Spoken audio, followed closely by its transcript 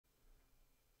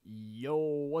Yo,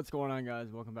 what's going on,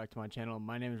 guys? Welcome back to my channel.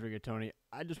 My name is Rigatoni.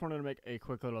 I just wanted to make a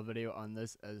quick little video on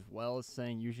this as well,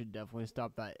 saying you should definitely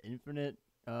stop that infinite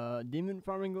demon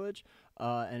farming glitch.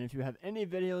 And if you have any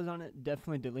videos on it,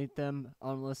 definitely delete them,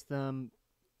 unlist them,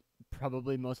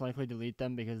 probably most likely delete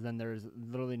them, because then there's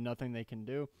literally nothing they can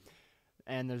do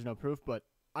and there's no proof. But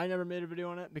I never made a video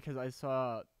on it because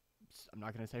I'm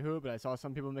not going to say who, but I saw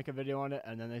some people make a video on it,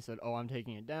 and then they said, oh, I'm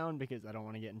taking it down because I don't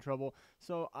want to get in trouble.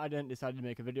 So I didn't decide to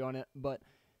make a video on it, but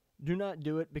do not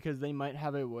do it because they might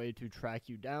have a way to track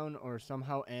you down or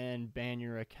somehow and ban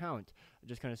your account. I'm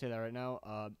just going to say that right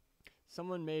now.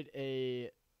 Someone made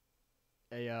a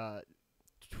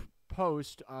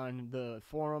post on the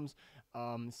forums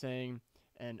saying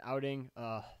and outing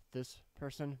this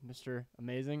person, Mr.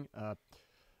 Amazing.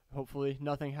 Hopefully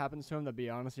nothing happens to him. That'd be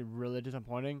honestly really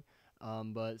disappointing.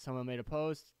 But someone made a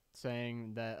post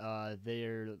saying that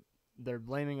they're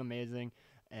blaming Amazing,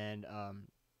 and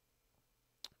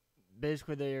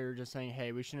basically they're just saying,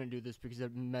 hey, we shouldn't do this because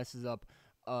it messes up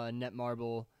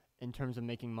Netmarble in terms of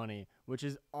making money, which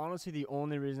is honestly the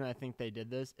only reason I think they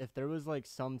did this. If there was like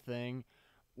something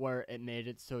where it made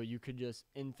it so you could just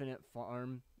infinite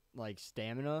farm like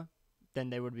stamina, then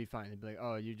they would be fine. They'd be like,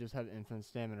 oh, you just have infinite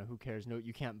stamina. Who cares? No,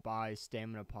 you can't buy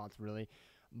stamina pots, really.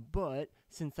 But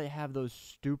since they have those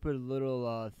stupid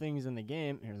little things in the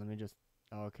game, here, let me just,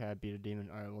 oh, okay, I beat a demon.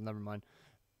 All right, well, never mind.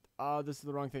 This is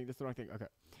the wrong thing. This is the wrong thing. Okay.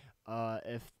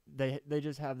 If they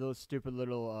just have those stupid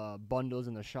little bundles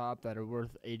in the shop that are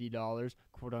worth $80,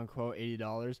 quote unquote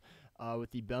 $80,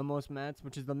 with the Belmos mats,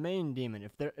 which is the main demon.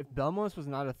 If Belmos was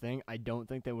not a thing, I don't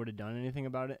think they would have done anything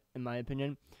about it, in my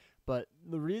opinion. But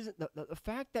the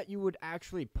fact that you would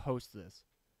actually post this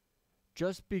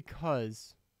just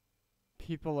because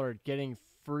people are getting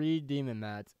free demon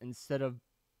mats instead of,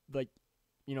 like,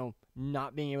 you know,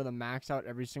 not being able to max out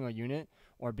every single unit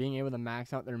or being able to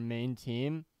max out their main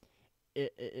team,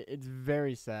 it's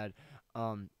very sad.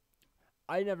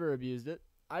 I never abused it.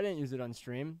 I didn't use it on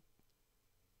stream.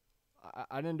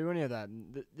 I didn't do any of that.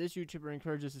 This YouTuber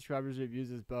encourages subscribers to abuse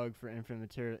this bug for infinite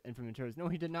materials. No,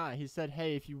 he did not. He said,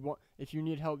 "Hey, if you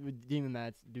need help with demon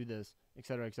mats, do this,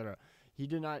 etc., etc." He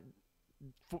did not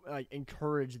like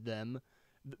encourage them.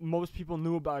 Most people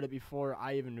knew about it before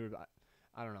I even knew about it.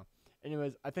 I don't know.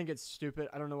 Anyways, I think it's stupid.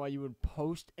 I don't know why you would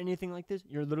post anything like this.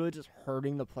 You're literally just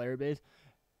hurting the player base.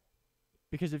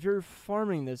 Because if you're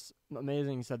farming this,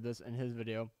 Amazing said this in his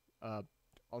video.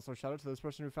 Also, shout out to this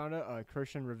person who found it,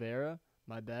 Christian Rivera.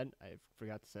 My bad, I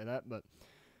forgot to say that. But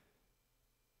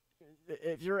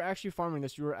if you're actually farming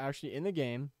this, you are actually in the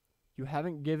game. You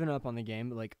haven't given up on the game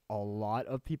like a lot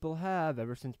of people have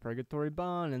ever since Purgatory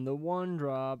Bond and the one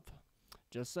drop.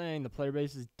 Just saying, the player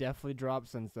base has definitely dropped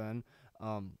since then.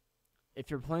 If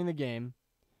you're playing the game,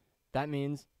 that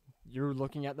means you're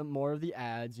looking at more of the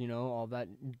ads, you know, all that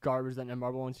garbage that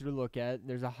Netmarble wants you to look at.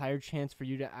 There's a higher chance for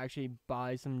you to actually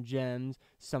buy some gems,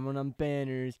 someone on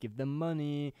banners, give them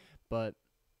money. But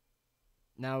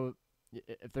now,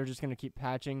 if they're just going to keep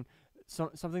patching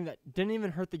something that didn't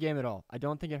even hurt the game at all, I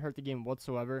don't think it hurt the game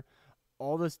whatsoever.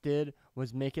 All this did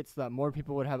was make it so that more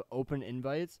people would have open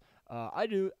invites. I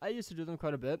used to do them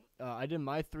quite a bit. I did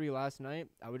my 3 last night.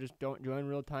 I would just don't join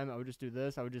real time. I would just do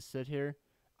this. I would just sit here.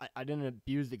 I didn't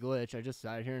abuse the glitch. I just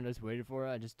sat here and just waited for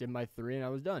it. I just did my 3 and I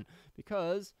was done.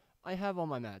 Because I have all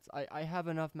my mats. I have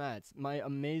enough mats. My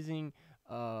amazing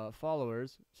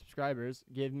followers, subscribers,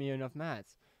 gave me enough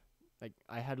mats. Like,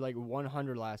 I had like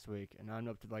 100 last week, and I'm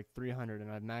up to like 300,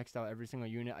 and I've maxed out every single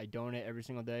unit. I donate every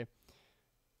single day.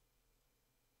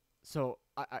 So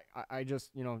I just,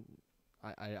 you know,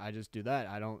 I just do that.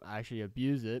 I don't actually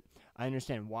abuse it. I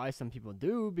understand why some people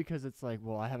do, because it's like,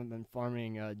 well, I haven't been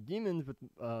farming demons with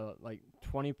like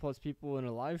 20 plus people in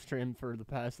a live stream for the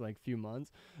past like few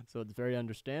months, so it's very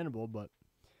understandable. But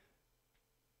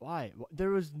why?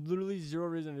 There was literally zero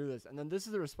reason to do this. And then this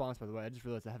is the response, by the way. I just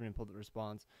realized I haven't even pulled the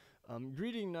response.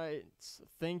 Greeting Knights,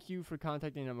 thank you for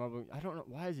contacting Netmarble. I don't know,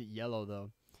 why is it yellow though?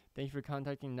 Thank you for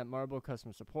contacting Netmarble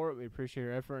customer support. We appreciate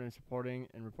your effort in supporting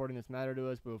and reporting this matter to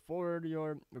us. We will forward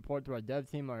your report to our dev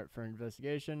team for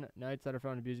investigation. Knights that are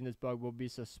found abusing this bug will be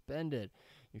suspended.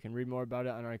 You can read more about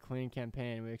it on our clean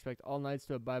campaign. We expect all Knights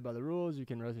to abide by the rules. You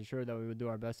can rest assured that we will do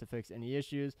our best to fix any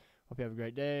issues. Hope you have a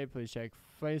great day. Please check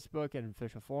Facebook and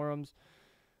official forums.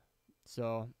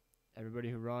 So, everybody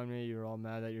who wronged me, you're all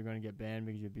mad that you're going to get banned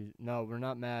because you abused. No, we're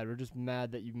not mad. We're just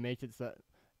mad that you make it so.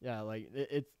 Yeah, like,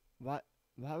 it's. What?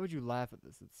 Why would you laugh at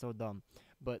this? It's so dumb.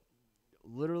 But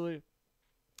literally,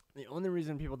 the only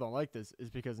reason people don't like this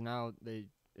is because now it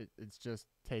just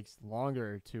takes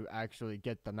longer to actually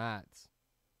get the mats.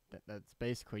 That's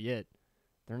basically it.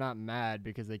 They're not mad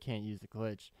because they can't use the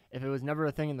glitch. If it was never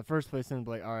a thing in the first place, then it'd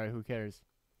be like, all right, who cares?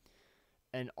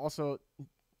 And also,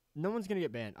 no one's going to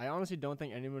get banned. I honestly don't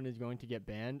think anyone is going to get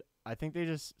banned. I think they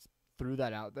just threw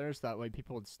that out there so that way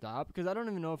people would stop, because I don't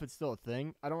even know if it's still a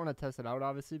thing. I don't want to test it out,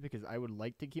 obviously, because I would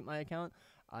like to keep my account.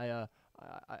 I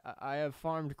have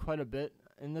farmed quite a bit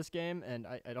in this game, and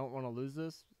I don't want to lose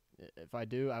this. If I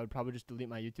do, I would probably just delete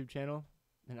my YouTube channel,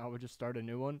 and I would just start a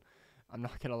new one. I'm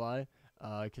not going to lie,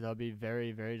 because that would be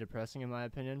very, very depressing in my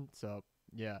opinion. So,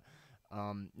 yeah.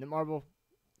 Netmarble,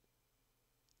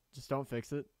 just don't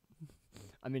fix it.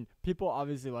 I mean, people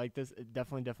obviously like this. It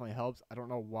definitely helps. I don't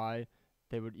know why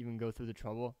they would even go through the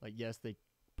trouble. Like, yes, they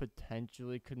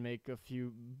potentially could make a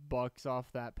few bucks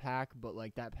off that pack, but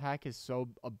like that pack is so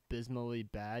abysmally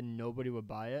bad, nobody would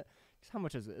buy it. 'Cause how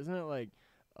much is it? Isn't it like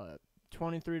a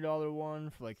 $23 one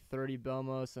for like 30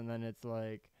 Belmos, and then it's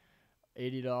like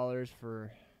 $80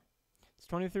 for, it's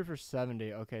 23 for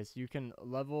 70. Okay, so you can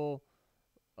level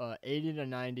 80 to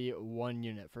 90 one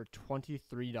unit for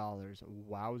 $23.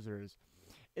 Wowzers.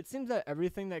 It seems that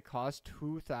everything that costs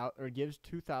 2,000 or gives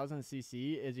 2,000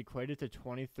 CC is equated to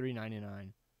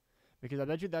 $23.99. Because I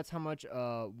bet you that's how much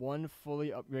one fully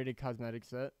upgraded cosmetic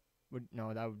set would.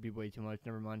 No, that would be way too much.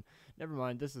 Never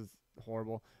mind. This is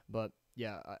horrible. But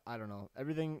yeah, I don't know.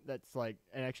 Everything that's like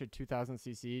an extra 2,000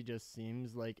 CC just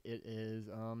seems like it is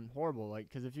horrible. Like,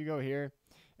 because if you go here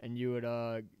and you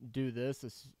would do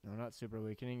this, no, not super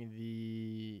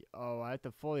awakening. I have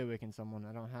to fully awaken someone.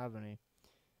 I don't have any.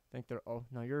 I think they're. Oh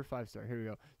no, you're a 5-star. Here we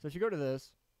go. So if you go to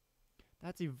this,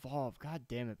 that's evolve. God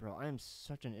damn it, bro. I am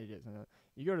such an idiot.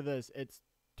 You go to this, it's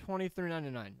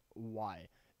 $23.99. Why?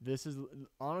 This is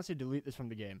honestly, delete this from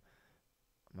the game.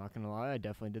 I'm not gonna lie, I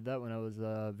definitely did that when I was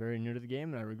very new to the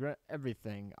game, and I regret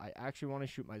everything. I actually want to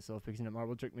shoot myself because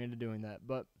Netmarble tricked me into doing that.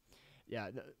 But yeah,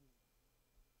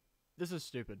 this is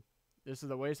stupid. This is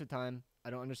a waste of time. I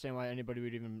don't understand why anybody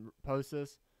would even post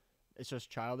this. It's just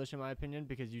childish in my opinion,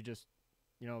 because you just,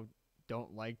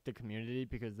 don't like the community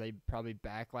because they probably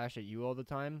backlash at you all the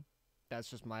time. That's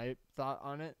just my thought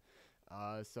on it.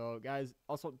 So guys,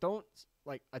 also don't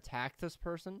like attack this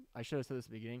person. I should have said this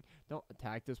at the beginning. Don't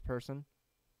attack this person.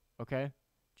 Okay?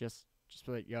 Just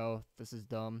be like, yo, this is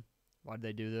dumb. Why did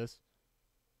they do this?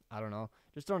 I don't know.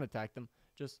 Just don't attack them.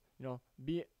 Just,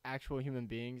 be actual human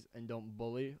beings and don't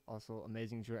bully. Also,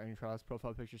 amazing Dragon Cross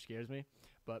profile picture scares me.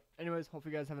 But anyways, hope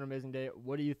you guys have an amazing day.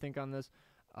 What do you think on this?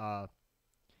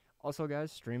 Also,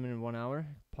 guys, streaming in 1 hour.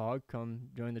 Pog, come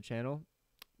join the channel.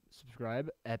 Subscribe.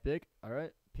 Epic. All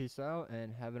right. Peace out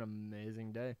and have an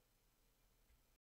amazing day.